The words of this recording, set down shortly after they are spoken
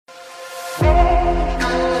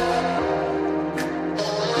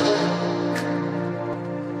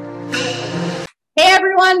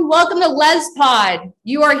everyone. Welcome to LesPod.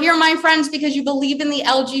 You are here, my friends, because you believe in the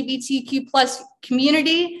LGBTQ plus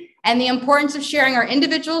community and the importance of sharing our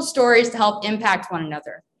individual stories to help impact one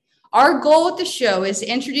another. Our goal with the show is to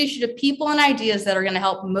introduce you to people and ideas that are going to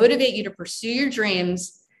help motivate you to pursue your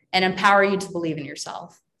dreams and empower you to believe in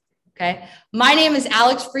yourself. Okay. My name is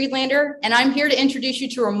Alex Friedlander, and I'm here to introduce you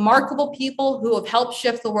to remarkable people who have helped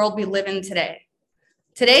shift the world we live in today.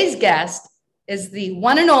 Today's guest is the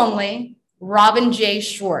one and only Robin J.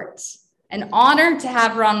 Schwartz. An honor to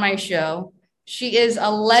have her on my show. She is a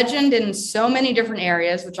legend in so many different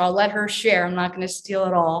areas, which I'll let her share. I'm not going to steal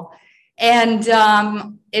it all. And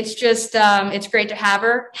it's great to have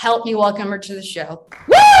her. Help me welcome her to the show.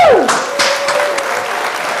 Woo!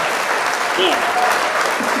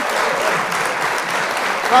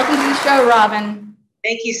 Welcome to the show, Robin.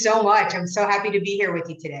 Thank you so much. I'm so happy to be here with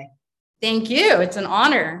you today. Thank you. It's an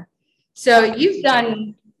honor. So you've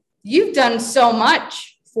done so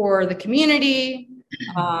much for the community,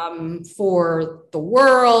 for the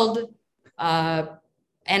world, and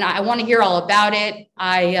I want to hear all about it.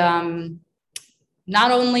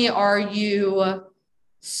 Not only are you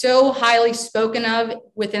so highly spoken of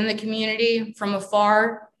within the community from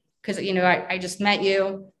afar, because I just met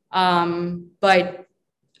you, but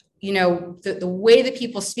the way that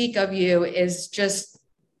people speak of you is just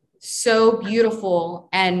so beautiful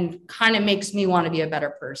and kind of makes me want to be a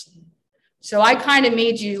better person. So I kind of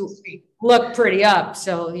made you look pretty up.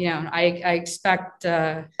 So, I expect.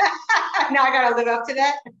 Now I got to live up to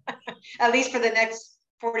that, at least for the next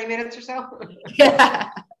 40 minutes or so.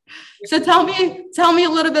 Yeah. So tell me a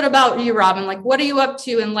little bit about you, Robin. Like, what are you up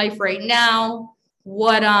to in life right now?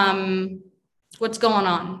 What's going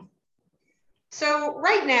on? So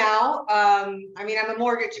right now, I'm a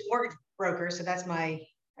mortgage broker. So that's my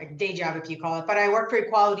day job, if you call it, but I work for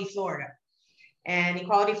Equality Florida, and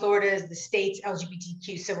Equality Florida is the state's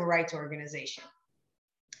LGBTQ civil rights organization.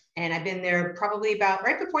 And I've been there probably about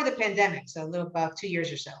right before the pandemic, so about 2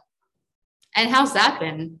 years or so. And how's that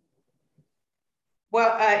been?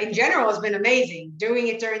 Well, in general, it's been amazing. Doing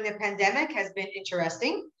it during the pandemic has been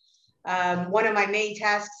interesting. One of my main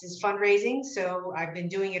tasks is fundraising, so I've been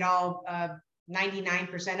doing it all,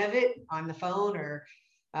 99% of it on the phone or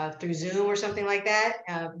through Zoom or something like that.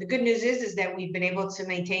 The good news is that we've been able to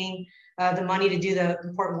maintain the money to do the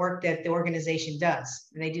important work that the organization does.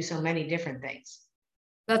 And they do so many different things.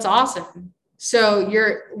 That's awesome. So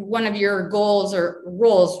one of your goals or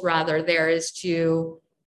roles rather there is to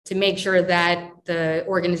make sure that the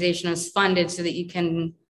organization is funded so that you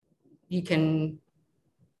can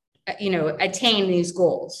attain these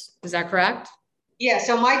goals. Is that correct? Yeah.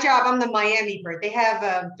 So my job, I'm the Miami bird. They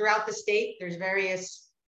have throughout the state, there's various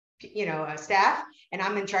staff, and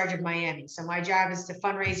I'm in charge of Miami. So my job is to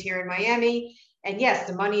fundraise here in Miami. And yes,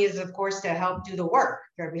 the money is, of course, to help do the work.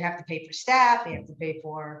 We have to pay for staff. We have to pay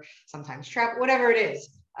for sometimes travel, whatever it is,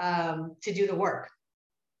 to do the work.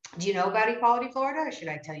 Do you know about Equality Florida, or should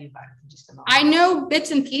I tell you about it in just a moment? I know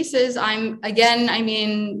bits and pieces.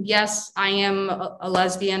 Yes, I am a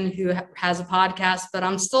lesbian who has a podcast, but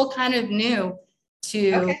I'm still kind of new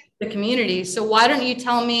to the community. So why don't you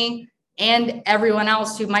tell me and everyone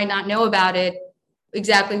else who might not know about it,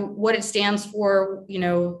 exactly what it stands for,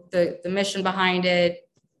 the mission behind it.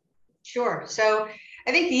 Sure. So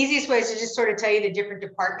I think the easiest way is to just sort of tell you the different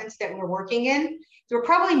departments that we're working in. So we're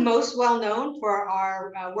probably most well known for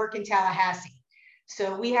our work in Tallahassee.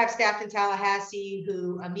 So we have staff in Tallahassee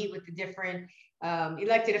who meet with the different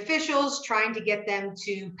elected officials, trying to get them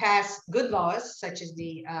to pass good laws, such as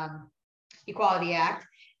the Equality Act,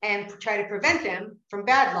 and try to prevent them from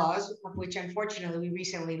bad laws, of which unfortunately we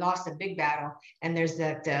recently lost a big battle. And there's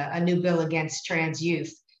that a new bill against trans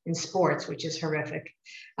youth in sports, which is horrific.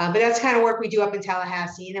 But that's kind of work we do up in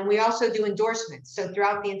Tallahassee. And then we also do endorsements. So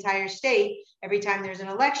throughout the entire state, every time there's an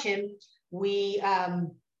election, we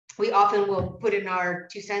often will put in our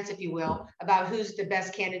 2 cents, if you will, about who's the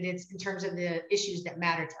best candidates in terms of the issues that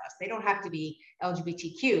matter to us. They don't have to be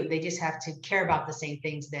LGBTQ. They just have to care about the same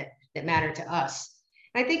things that matter to us.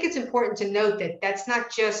 I think it's important to note that that's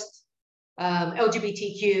not just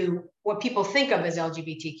LGBTQ, what people think of as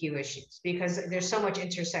LGBTQ issues, because there's so much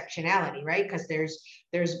intersectionality, right? Because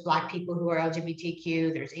there's Black people who are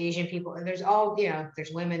LGBTQ, there's Asian people, and there's all,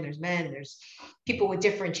 there's women, there's men, there's people with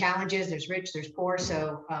different challenges, there's rich, there's poor.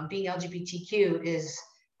 So being LGBTQ is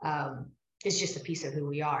just a piece of who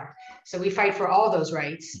we are. So we fight for all those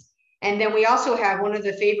rights. And then we also have one of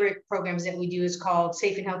the favorite programs that we do is called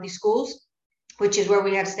Safe and Healthy Schools, which is where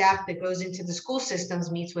we have staff that goes into the school systems,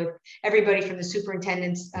 meets with everybody from the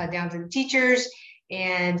superintendents down to the teachers,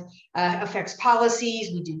 and affects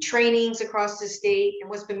policies. We do trainings across the state. And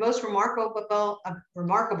what's been most remarkable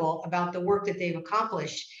about the work that they've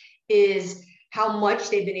accomplished is how much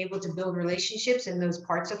they've been able to build relationships in those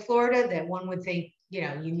parts of Florida that one would think, you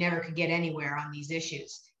know, you never could get anywhere on these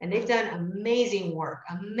issues. And they've done amazing work.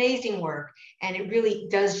 And it really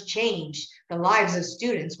does change the lives of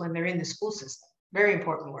students when they're in the school system. Very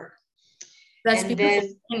important work. That's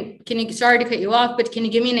because, can you, sorry to cut you off, but can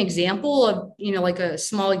you give me an example of, you know, like a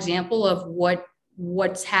small example of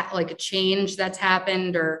what's like a change that's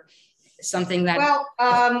happened or something that? Well,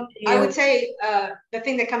 I would say the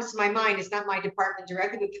thing that comes to my mind is not my department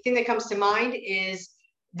directly, but the thing that comes to mind is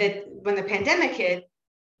that when the pandemic hit,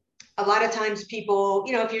 a lot of times people,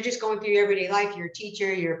 you know, if you're just going through your everyday life, you're a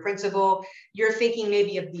teacher, you're a principal, you're thinking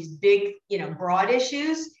maybe of these big, you know, broad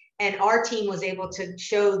issues. And our team was able to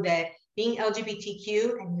show that being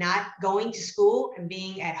LGBTQ and not going to school and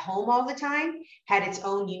being at home all the time had its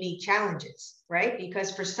own unique challenges, right?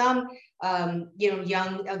 Because for some, you know,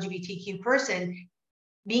 young LGBTQ person,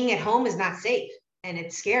 being at home is not safe and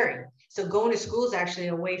it's scary. So going to school is actually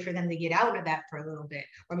a way for them to get out of that for a little bit.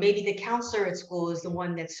 Or maybe the counselor at school is the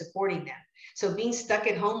one that's supporting them. So being stuck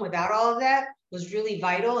at home without all of that was really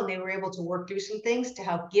vital. And they were able to work through some things to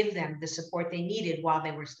help give them the support they needed while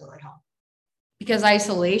they were still at home. Because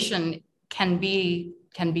isolation can be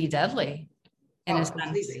deadly in a sense.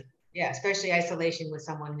 Completely. Yeah, especially isolation with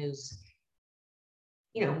someone who's,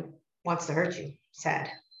 you know, wants to hurt you. Sad.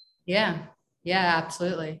 Yeah,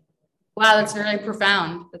 absolutely. Wow, that's very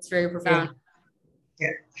profound. That's very profound. Yeah.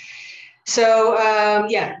 So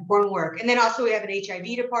yeah, important work. And then also we have an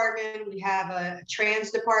HIV department. We have a trans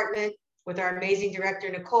department with our amazing director,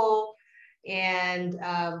 Nicole. And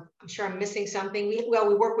I'm sure I'm missing something. We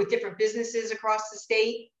work with different businesses across the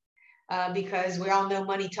state because we all know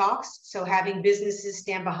money talks. So having businesses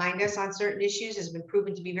stand behind us on certain issues has been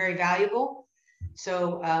proven to be very valuable.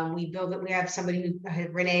 So we have somebody,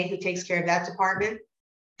 Renee, who takes care of that department.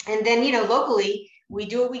 And then, you know, locally, we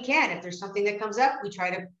do what we can. If there's something that comes up, we try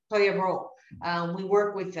to play a role. We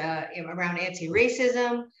work with around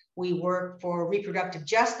anti-racism. We work for reproductive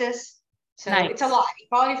justice. So nice. It's a lot.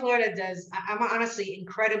 Equality Florida does. I'm honestly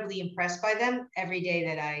incredibly impressed by them every day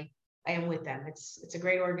that I am with them. It's a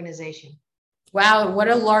great organization. Wow, what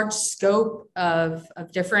a large scope of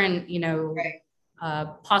different, you know, right.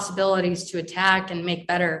 Possibilities to attack and make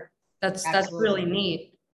better. That's really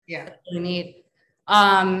neat. Yeah, that's really neat.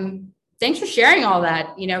 Thanks for sharing all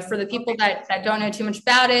that. You know, for the people that don't know too much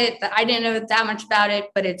about it, that I didn't know that much about it,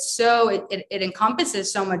 but it's it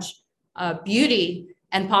encompasses so much beauty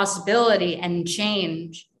and possibility and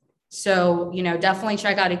change. So, you know, definitely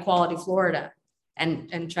check out Equality Florida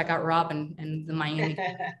and check out Rob and the Miami.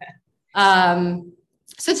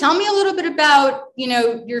 So tell me a little bit about, you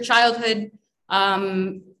know, your childhood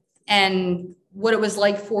and what it was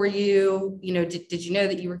like for you. You know, did you know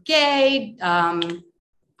that you were gay?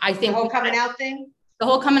 I think the whole coming out thing. The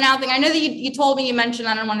whole coming out thing. I know that you told me, you mentioned,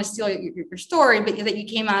 I don't want to steal your story, but that you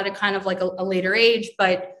came out at kind of like a later age.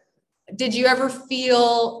 But did you ever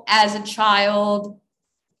feel as a child,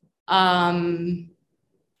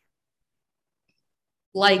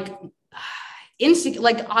 like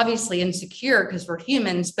obviously insecure because we're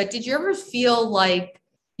humans, but did you ever feel like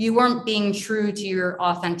you weren't being true to your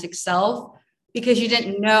authentic self because you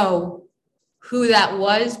didn't know who that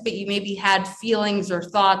was, but you maybe had feelings or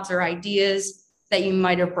thoughts or ideas that you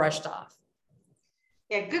might have brushed off?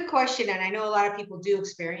 Yeah, good question. And I know a lot of people do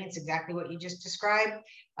experience exactly what you just described.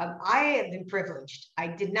 I have been privileged. I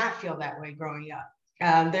did not feel that way growing up.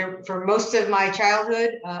 For most of my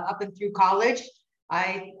childhood, up and through college,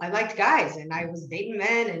 I liked guys and I was dating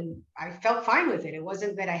men and I felt fine with it. It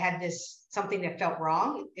wasn't that I had something that felt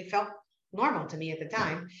wrong. It felt normal to me at the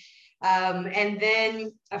time. And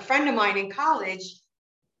then a friend of mine in college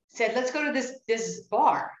said, let's go to this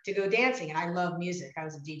bar to go dancing. And I love music. I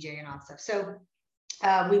was a DJ and all that stuff. So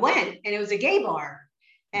we went and it was a gay bar.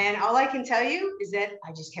 And all I can tell you is that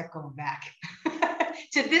I just kept going back.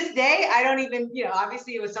 To this day, I don't even, you know,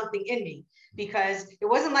 obviously it was something in me because it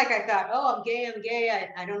wasn't like I thought, oh, I'm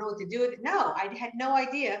gay. I don't know what to do with it. No, I had no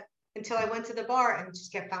idea until I went to the bar and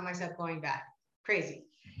just found myself going back. Crazy.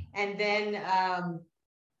 And then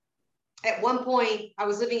at one point I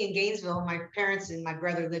was living in Gainesville. My parents and my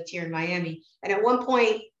brother lived here in Miami. And at one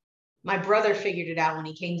point, my brother figured it out when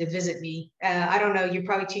he came to visit me. I don't know, you're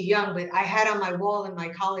probably too young, but I had on my wall in my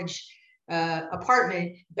college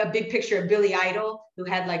apartment a big picture of Billy Idol, who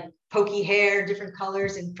had like pokey hair, different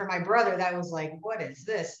colors. And for my brother, that was like, what is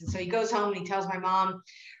this? And so he goes home and he tells my mom,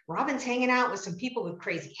 Robin's hanging out with some people with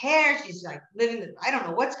crazy hair. She's like living, I don't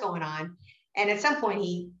know what's going on. And at some point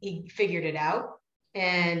he figured it out.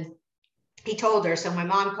 And he told her. So my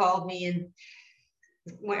mom called me, and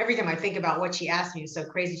every time I think about what she asked me, it's so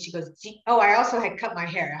crazy. She goes, "Oh, I also had cut my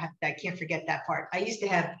hair. I can't forget that part. I used to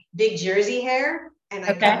have big Jersey hair, and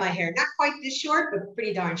I cut my hair, not quite this short, but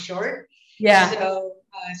pretty darn short." Yeah. So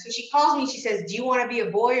she calls me. She says, "Do you want to be a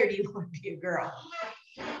boy or do you want to be a girl?"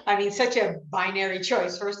 I mean, such a binary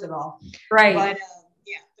choice, first of all. Right. But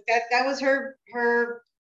yeah, but that was her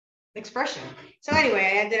expression. So anyway,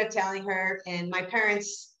 I ended up telling her, and my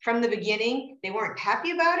parents, from the beginning, they weren't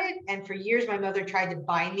happy about it. And for years, my mother tried to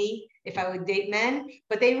buy me if I would date men,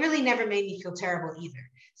 but they really never made me feel terrible either.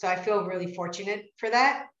 So I feel really fortunate for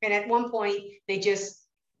that. And at one point, they just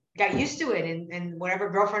got used to it. And whatever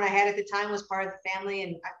girlfriend I had at the time was part of the family.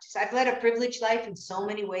 And I've led a privileged life in so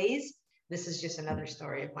many ways. This is just another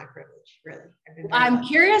story of my privilege, really. I'm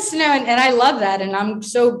curious to know, and I love that. And I'm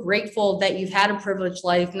so grateful that you've had a privileged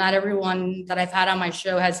life. Not everyone that I've had on my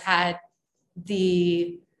show has had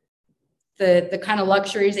the kind of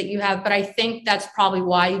luxuries that you have, but I think that's probably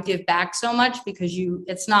why you give back so much, because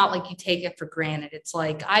it's not like you take it for granted. It's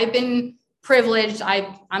like, I've been privileged,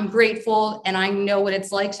 I'm grateful, and I know what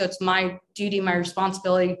it's like. So it's my duty, my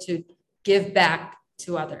responsibility to give back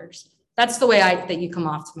to others. That's the way that you come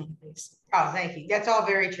off to me, at least. Oh, thank you. That's all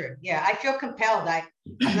very true. Yeah, I feel compelled.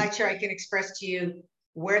 I'm not sure I can express to you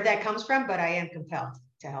where that comes from, but I am compelled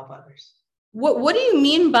to help others. What do you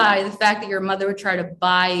mean by the fact that your mother would try to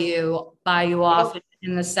buy you off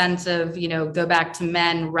in the sense of, go back to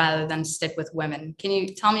men rather than stick with women? Can you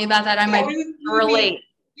tell me about that? I might relate.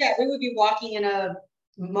 We would be walking in a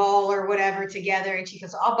mall or whatever together, and she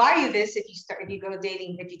goes, "I'll buy you this if you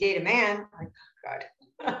date a man." I'm like, oh,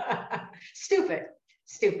 God. Stupid.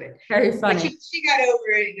 Very funny. But she got over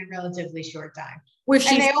it in a relatively short time.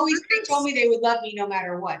 They told me they would love me no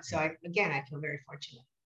matter what. So I feel very fortunate.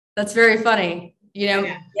 That's very funny.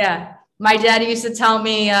 Yeah. My dad used to tell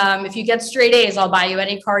me, if you get straight A's, I'll buy you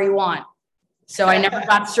any car you want. So I never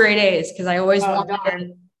got straight A's because I always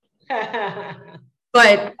wanted it.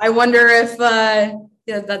 But I wonder if,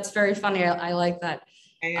 that's very funny. I like that.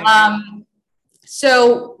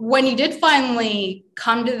 So when you did finally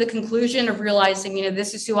come to the conclusion of realizing,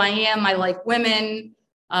 this is who I am, I like women,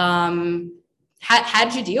 how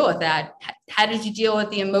did you deal with that? How did you deal with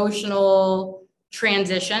the emotional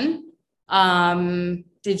transition?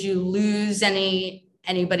 Did you lose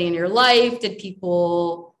anybody in your life? Did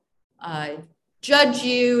people judge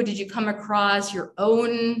you? Did you come across your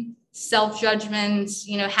own self-judgments?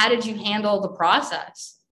 How did you handle the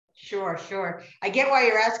process? Sure. I get why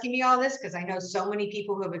you're asking me all this, because I know so many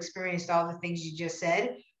people who have experienced all the things you just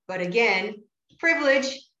said. But again,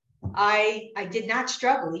 privilege, I did not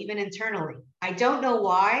struggle even internally. I don't know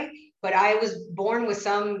why, but I was born with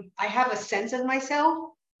I have a sense of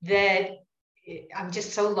myself that I'm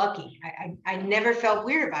just so lucky. I never felt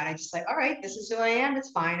weird about it. I just like, all right, this is who I am.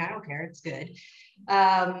 It's fine. I don't care. It's good.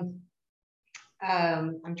 I'm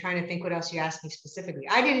trying to think what else you asked me specifically.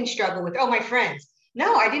 I didn't struggle with, my friends.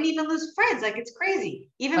 No, I didn't even lose friends. Like, it's crazy.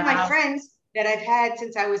 Even my friends that I've had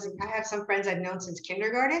since I have some friends I've known since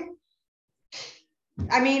kindergarten.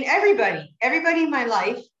 I mean, everybody in my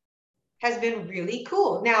life has been really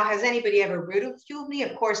cool. Now, has anybody ever ridiculed me?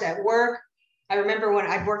 Of course, at work. I remember when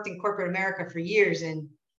I've worked in corporate America for years, and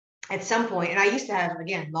at some point, and I used to have,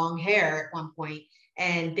 again, long hair at one point,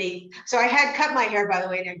 so I had cut my hair, by the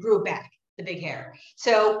way, and I grew it back, the big hair.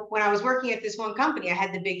 So when I was working at this one company, I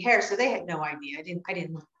had the big hair, so they had no idea. I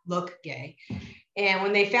didn't look gay. And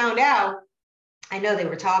when they found out, I know they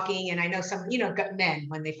were talking, and I know some, men,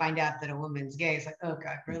 when they find out that a woman's gay, it's like, oh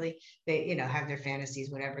God, really? They, have their fantasies,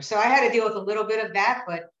 whatever. So I had to deal with a little bit of that,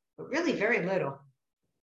 but really very little.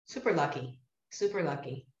 Super lucky.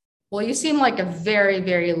 Well, you seem like a very,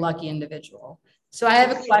 very lucky individual. So I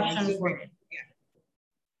have a question for you.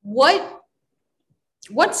 Yeah.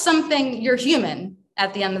 What's something, you're human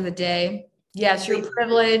at the end of the day. Yes, you're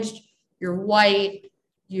privileged, you're white,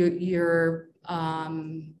 you're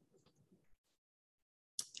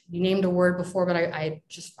you named a word before, but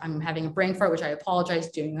I'm having a brain fart, which I apologize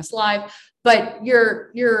doing this live, but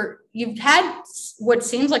you've had what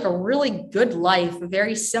seems like a really good life, a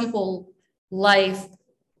very simple life.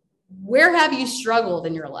 Where have you struggled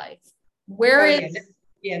in your life?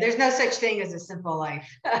 There's no such thing as a simple life.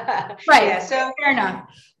 Right. Yeah, so fair enough.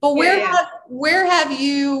 But where have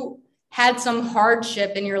you had some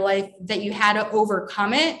hardship in your life that you had to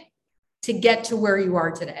overcome it to get to where you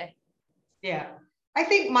are today? Yeah, I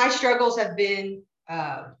think my struggles have been,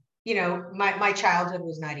 my childhood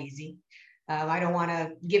was not easy. I don't want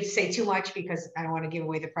to say too much because I don't want to give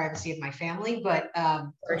away the privacy of my family, but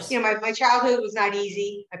my childhood was not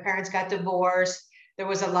easy. My parents got divorced. There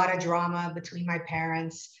was a lot of drama between my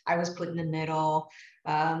parents. I was put in the middle,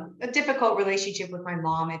 a difficult relationship with my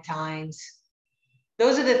mom at times.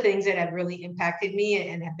 Those are the things that have really impacted me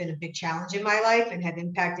and have been a big challenge in my life and have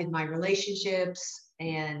impacted my relationships.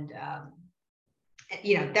 And,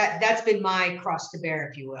 that's been my cross to bear,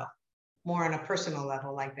 if you will, more on a personal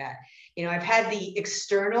level like that. I've had the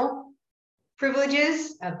external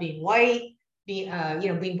privileges of being white,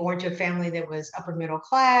 being born to a family that was upper middle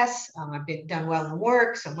class. I've done well in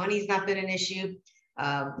work, so money's not been an issue.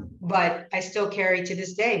 But I still carry to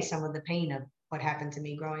this day some of the pain of what happened to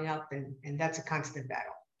me growing up, and that's a constant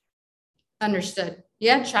battle. Understood.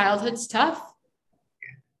 Yeah, childhood's tough.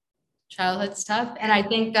 Childhood's tough. And I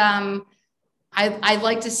think I'd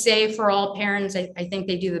like to say for all parents, I think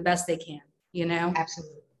they do the best they can,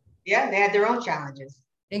 Absolutely. Yeah, they had their own challenges.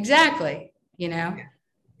 Exactly. Yeah.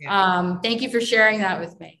 Thank you for sharing that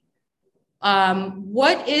with me.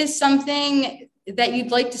 What is something that you'd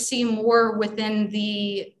like to see more within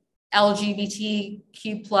the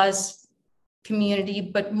LGBTQ plus community,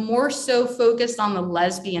 but more so focused on the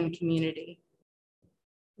lesbian community?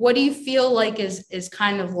 What do you feel like is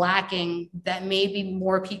kind of lacking that maybe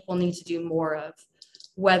more people need to do more of,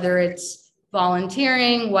 whether it's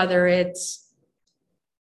volunteering, whether it's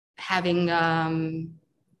having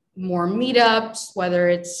more meetups, whether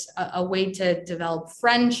it's a way to develop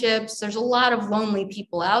friendships? There's a lot of lonely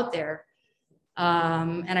people out there.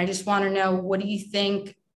 And I just want to know, what do you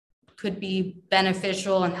think could be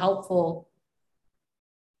beneficial and helpful?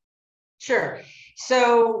 Sure.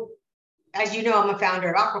 So, as you know, I'm a founder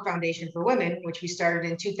of Aqua Foundation for Women, which we started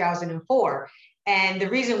in 2004. And the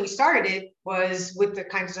reason we started it was with the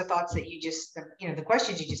kinds of thoughts that you just, the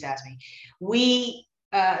questions you just asked me.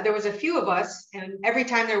 There was a few of us, and every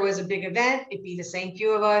time there was a big event, it'd be the same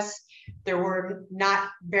few of us. There were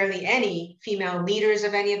barely any female leaders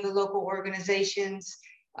of any of the local organizations,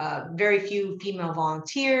 very few female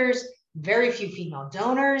volunteers, very few female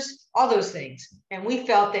donors, all those things. And we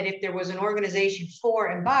felt that if there was an organization for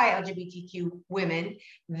and by LGBTQ women,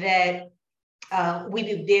 that we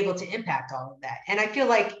would be able to impact all of that. And I feel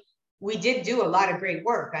like we did do a lot of great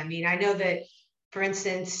work. I mean, I know that, for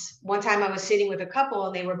instance, one time I was sitting with a couple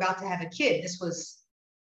and they were about to have a kid. This was,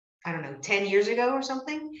 10 years ago or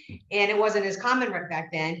something. And it wasn't as common right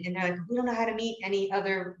back then. And they're like, we don't know how to meet any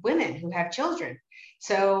other women who have children.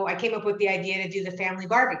 So I came up with the idea to do the family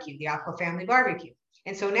barbecue, the Aqua Family Barbecue.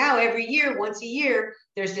 And so now every year, once a year,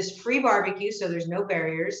 there's this free barbecue. So there's no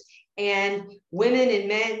barriers. And women and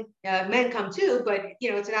men come too, but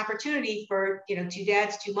it's an opportunity for, two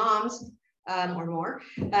dads, two moms or more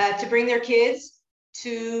to bring their kids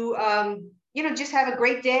to, just have a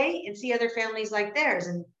great day and see other families like theirs.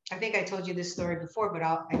 And I think I told you this story before, but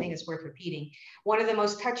I think it's worth repeating. One of the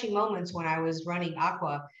most touching moments when I was running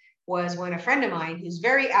Aqua was when a friend of mine who's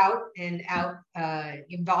very out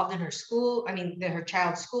involved in her school, her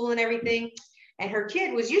child's school and everything, and her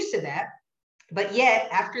kid was used to that. But yet,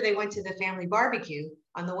 after they went to the family barbecue,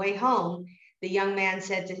 on the way home, the young man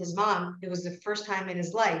said to his mom, it was the first time in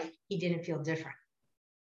his life he didn't feel different.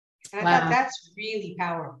 And I thought that's really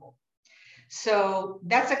powerful. So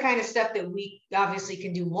that's the kind of stuff that we obviously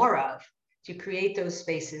can do more of to create those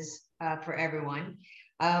spaces for everyone.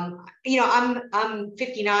 I'm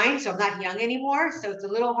 59, so I'm not young anymore. So it's a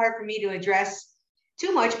little hard for me to address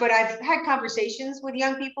too much, but I've had conversations with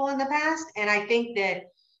young people in the past. And I think that,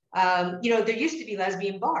 there used to be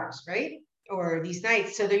lesbian bars, right? Or these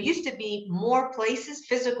nights. So there used to be more places,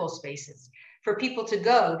 physical spaces for people to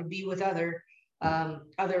go to be with other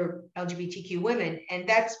LGBTQ women. And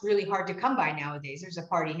that's really hard to come by nowadays. There's a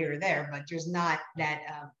party here or there, but there's not that,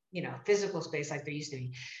 physical space like there used to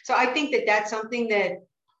be. So I think that that's something that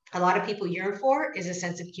a lot of people yearn for, is a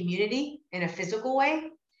sense of community in a physical way.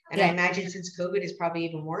 And I imagine since COVID is probably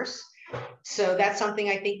even worse. So that's something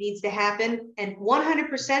I think needs to happen. And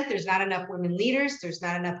 100%, there's not enough women leaders, there's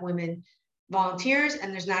not enough women volunteers,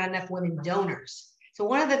 and there's not enough women donors. So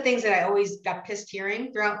one of the things that I always got pissed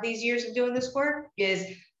hearing throughout these years of doing this work is,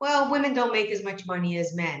 well, women don't make as much money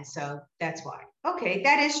as men, so that's why. Okay,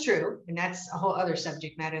 that is true. And that's a whole other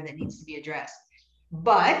subject matter that needs to be addressed.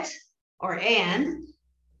 And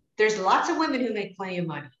there's lots of women who make plenty of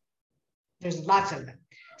money. There's lots of them.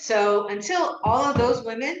 So until all of those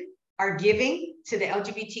women are giving to the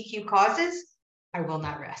LGBTQ causes, I will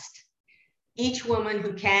not rest. Each woman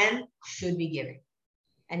who can should be giving.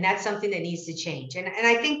 And that's something that needs to change. And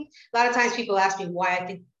I think a lot of times people ask me why I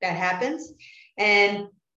think that happens. And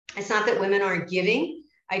it's not that women aren't giving.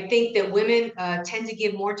 I think that women tend to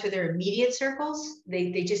give more to their immediate circles.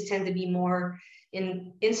 They just tend to be more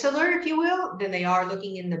insular, if you will, than they are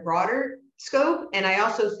looking in the broader scope. And I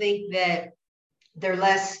also think that They're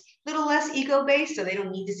little less ego-based, so they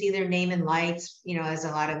don't need to see their name in lights, as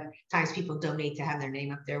a lot of times people donate to have their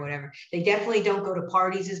name up there, whatever. They definitely don't go to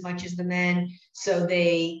parties as much as the men. So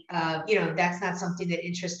they, that's not something that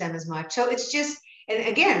interests them as much. So it's just, and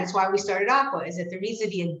again, that's why we started Aqua, is that there needs to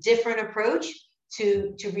be a different approach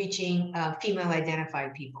to reaching female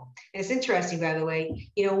identified people. And it's interesting, by the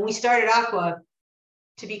way, when we started Aqua,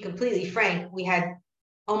 to be completely frank, we had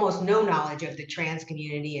almost no knowledge of the trans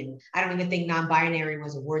community. And I don't even think non-binary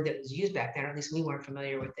was a word that was used back then, or at least we weren't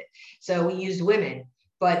familiar with it. So we used women.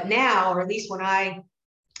 But now, or at least when I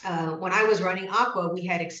was running Aqua, we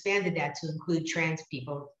had expanded that to include trans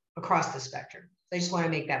people across the spectrum. So I just want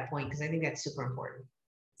to make that point because I think that's super important.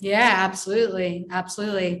 Yeah, absolutely.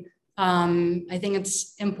 Absolutely. I think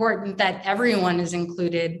it's important that everyone is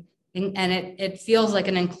included, and it feels like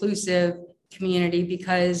an inclusive community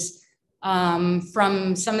because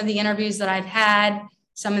from some of the interviews that I've had,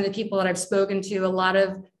 some of the people that I've spoken to, a lot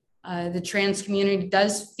of the trans community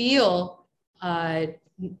does feel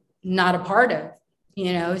not a part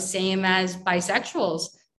of, same as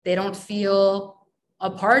bisexuals. They don't feel a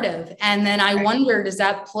part of. And then I wonder, does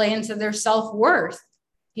that play into their self-worth?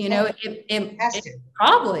 It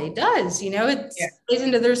probably does, it plays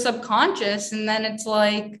into their subconscious. And then it's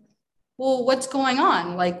like, well, what's going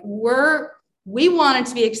on? Like we wanted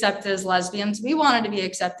to be accepted as lesbians. We wanted to be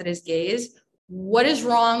accepted as gays. What is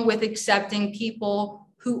wrong with accepting people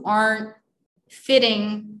who aren't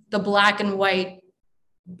fitting the black and white,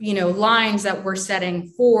 lines that we're setting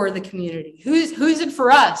for the community? Who's it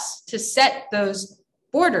for us to set those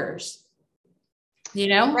borders?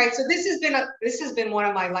 Right. So this has been one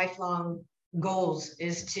of my lifelong goals,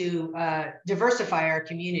 is to diversify our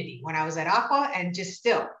community. When I was at Aqua and just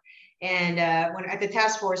still, and when at the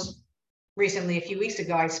task force recently, a few weeks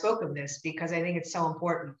ago, I spoke of this because I think it's so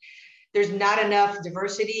important. There's not enough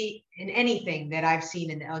diversity in anything that I've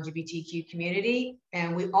seen in the LGBTQ community,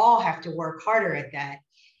 and we all have to work harder at that.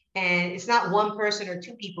 And it's not one person or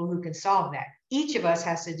two people who can solve that. Each of us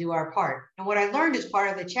has to do our part. And what I learned as part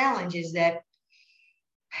of the challenge is that,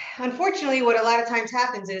 unfortunately, what a lot of times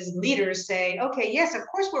happens is leaders say, okay, yes, of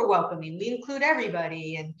course we're welcoming, we include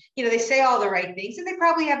everybody. And, they say all the right things and they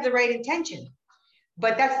probably have the right intention,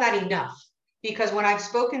 but that's not enough. Because when I've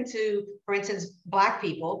spoken to, for instance, Black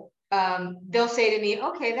people, they'll say to me,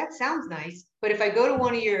 okay, that sounds nice, but if I go to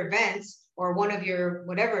one of your events or one of your,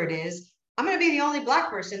 whatever it is, I'm going to be the only Black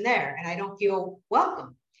person there and I don't feel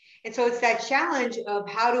welcome. And so it's that challenge of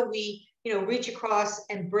how do we, reach across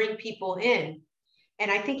and bring people in.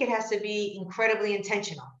 And I think it has to be incredibly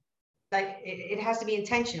intentional. Like it has to be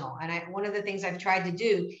intentional. And one of the things I've tried to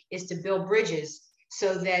do is to build bridges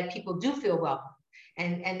so that people do feel welcome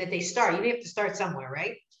and that they start. You have to start somewhere,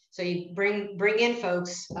 right? So you bring in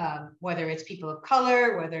folks, whether it's people of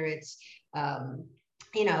color, whether it's,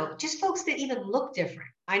 just folks that even look different.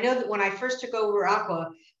 I know that when I first took over Aqua,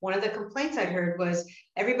 one of the complaints I heard was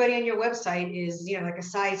everybody on your website is, like a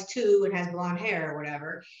size 2 and has blonde hair or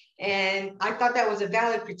whatever. And I thought that was a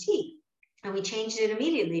valid critique. And we changed it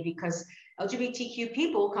immediately because LGBTQ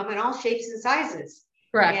people come in all shapes and sizes.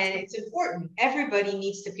 Correct. And it's important. Everybody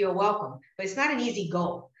needs to feel welcome, but it's not an easy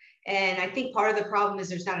goal. And I think part of the problem is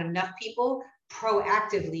there's not enough people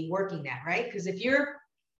proactively working that, right? Because if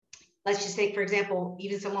let's just take, for example,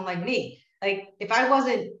 even someone like me, like if I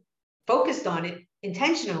wasn't focused on it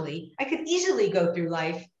intentionally, I could easily go through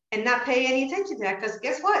life and not pay any attention to that, because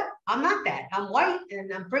guess what? I'm not that. I'm white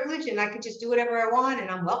and I'm privileged and I can just do whatever I want and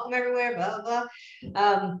I'm welcome everywhere, blah, blah,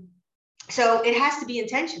 blah. So it has to be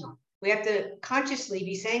intentional. We have to consciously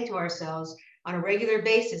be saying to ourselves on a regular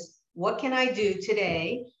basis, what can I do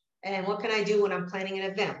today? And what can I do when I'm planning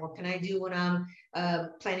an event? What can I do when I'm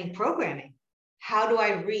planning programming? How do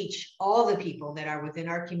I reach all the people that are within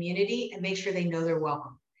our community and make sure they know they're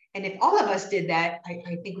welcome? And if all of us did that, I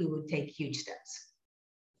think we would take huge steps.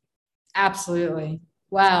 Absolutely.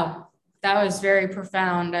 Wow. That was very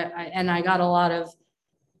profound. And I got a lot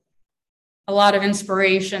of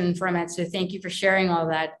inspiration from it. So thank you for sharing all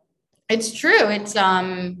that. It's true. It's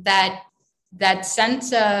that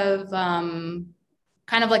sense of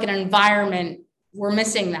kind of like an environment. We're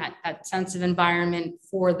missing that sense of environment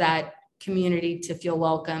for that community to feel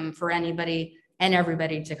welcome, for anybody and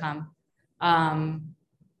everybody to come.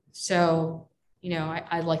 So,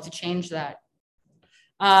 I'd like to change that.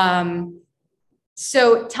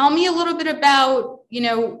 So tell me a little bit about,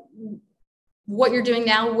 what you're doing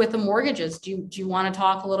now with the mortgages. Do you want to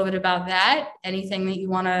talk a little bit about that? Anything that you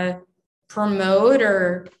want to promote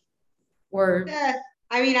or? Yeah,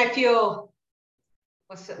 I mean, I feel,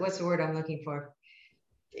 what's the word I'm looking for?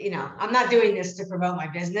 I'm not doing this to promote my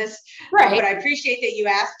business, Right. but I appreciate that you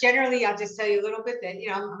asked. Generally, I'll just tell you a little bit that,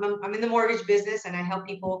 I'm in the mortgage business and I help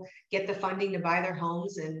people get the funding to buy their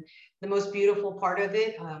homes. And the most beautiful part of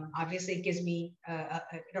it, obviously it gives me,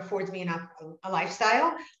 it affords me a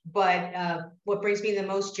lifestyle, but what brings me the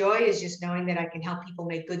most joy is just knowing that I can help people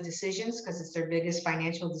make good decisions, because it's their biggest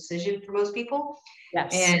financial decision for most people.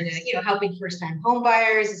 Yes. And, helping first-time home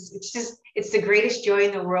buyers, it's the greatest joy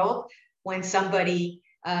in the world when somebody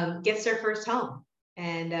gets their first home.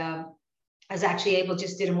 And I was actually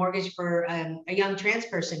did a mortgage for a young trans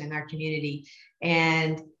person in our community.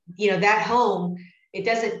 And, that home, it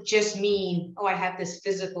doesn't just mean, oh, I have this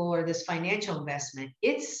physical or this financial investment.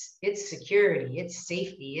 It's security, it's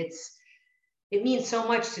safety, it means so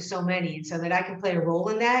much to so many. And so that I can play a role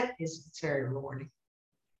in that it's very rewarding.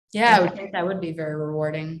 Yeah, I would think that would be very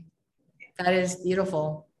rewarding. That is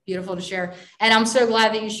beautiful. Beautiful to share. And I'm so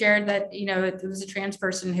glad that you shared that, it was a trans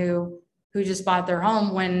person who just bought their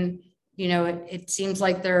home when, it seems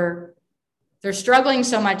like they're struggling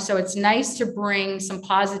so much. So it's nice to bring some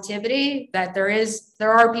positivity that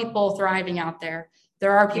there are people thriving out there.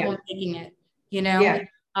 There are people making it, Yeah.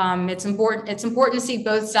 It's important to see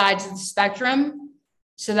both sides of the spectrum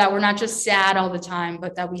so that we're not just sad all the time,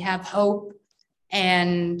 but that we have hope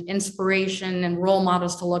and inspiration and role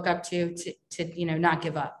models to look up to not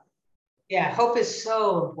give up. Yeah, hope is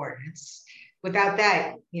so important. Without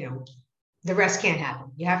that, the rest can't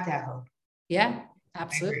happen. You have to have hope. Yeah,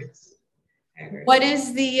 absolutely. I agree. What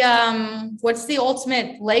is what's the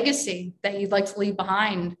ultimate legacy that you'd like to leave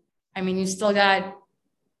behind? I mean, you still got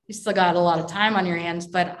a lot of time on your hands,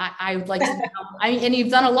 but I would like to know, and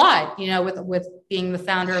you've done a lot, with being the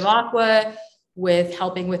founder of Aqua, with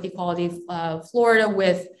helping with Equality Florida,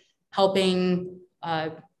 with helping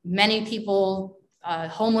many people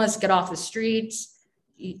homeless get off the streets,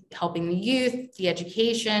 helping the youth, the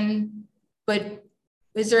education. But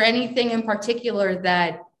is there anything in particular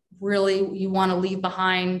that really you want to leave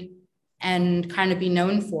behind and kind of be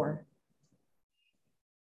known for?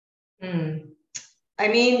 I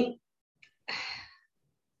mean,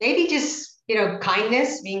 maybe just,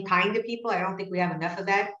 kindness, being kind to people. I don't think we have enough of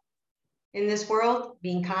that in this world,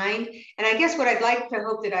 being kind. And I guess what I'd like to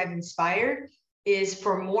hope that I've inspired is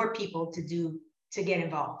for more people to get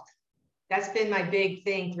involved. That's been my big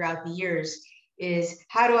thing throughout the years, is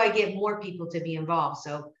how do I get more people to be involved?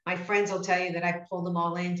 So my friends will tell you that I pulled them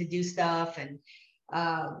all in to do stuff. And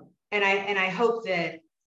I hope that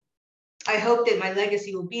my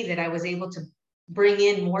legacy will be that I was able to bring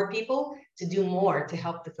in more people to do more to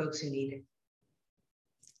help the folks who need it.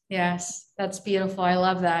 Yes, that's beautiful. I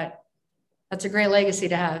love that. That's a great legacy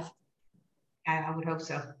to have. I would hope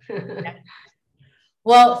so.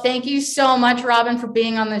 Well, thank you so much, Robin, for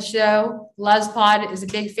being on the show. LuzPod is a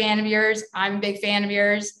big fan of yours. I'm a big fan of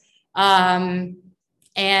yours. And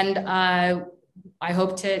I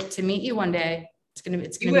hope to meet you one day.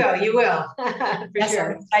 You will. Yes,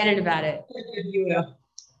 sure. I'm excited about it. You will.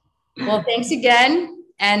 Well, thanks again.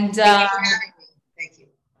 And thank you.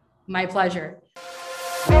 My pleasure.